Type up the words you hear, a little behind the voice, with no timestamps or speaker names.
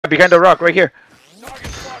Behind the rock, right here.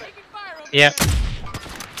 Yeah.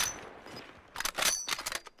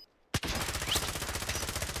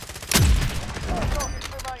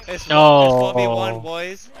 It's No. 1v1,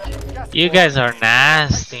 boys. You guys are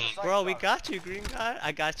nasty. Bro, we got you, GreenGod.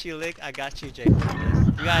 I got you, Lick. I got you, Jay.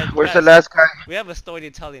 You guys, Where's the last guy? we have a story to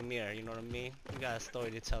tell in mirror, you know what I mean? We got a story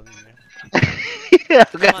to tell in mirror. Yeah,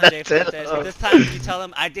 Come on, Jay. This time you tell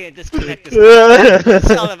him I didn't disconnect this time.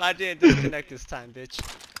 Tell him I didn't disconnect this time, bitch.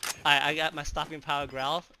 I got my stopping power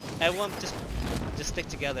growl. Everyone just stick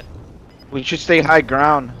together. We should stay high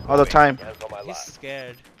ground all the time. He's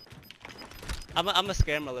scared. I'm gonna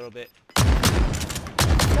scare him a little bit. Come out,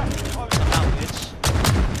 bitch.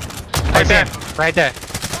 Right there. Right there.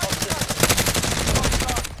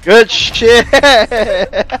 Good shit.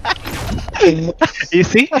 You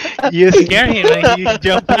see? You scare him and you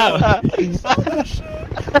jump out.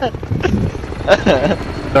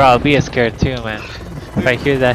 Bro, I'll be scared too, man. If I hear that